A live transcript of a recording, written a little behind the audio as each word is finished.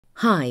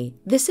Hi,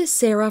 this is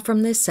Sarah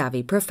from The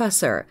Savvy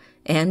Professor,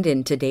 and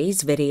in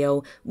today's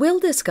video, we'll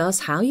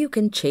discuss how you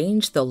can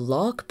change the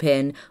lock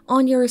pin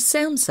on your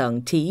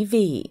Samsung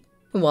TV.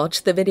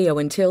 Watch the video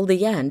until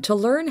the end to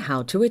learn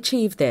how to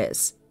achieve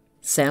this.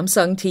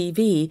 Samsung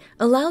TV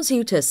allows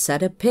you to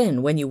set a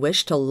pin when you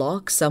wish to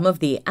lock some of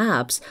the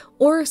apps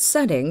or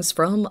settings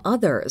from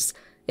others.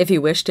 If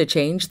you wish to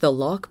change the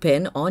lock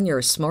pin on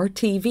your smart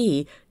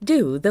TV,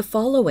 do the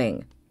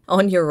following.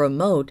 On your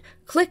remote,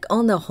 click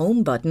on the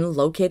Home button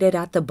located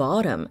at the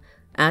bottom.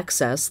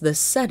 Access the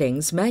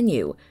Settings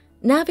menu.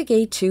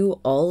 Navigate to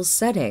All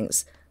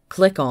Settings.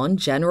 Click on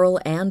General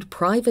and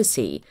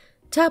Privacy.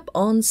 Tap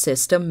on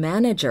System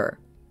Manager.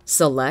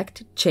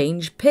 Select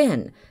Change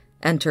PIN.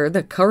 Enter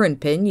the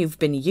current PIN you've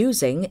been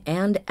using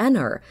and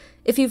enter.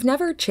 If you've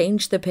never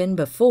changed the PIN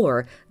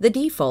before, the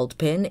default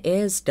PIN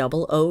is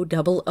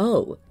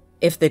 0000.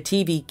 If the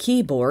TV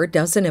keyboard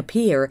doesn't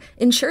appear,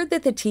 ensure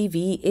that the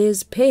TV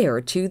is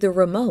paired to the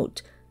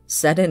remote.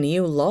 Set a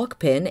new lock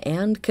pin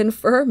and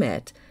confirm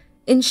it.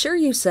 Ensure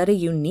you set a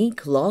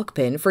unique lock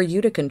pin for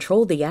you to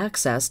control the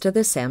access to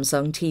the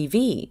Samsung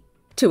TV.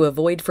 To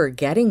avoid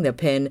forgetting the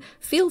pin,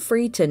 feel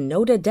free to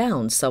note it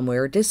down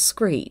somewhere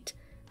discreet.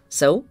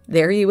 So,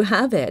 there you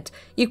have it.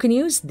 You can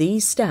use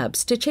these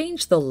steps to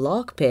change the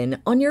lock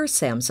pin on your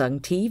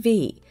Samsung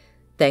TV.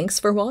 Thanks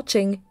for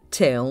watching.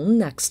 Till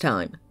next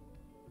time.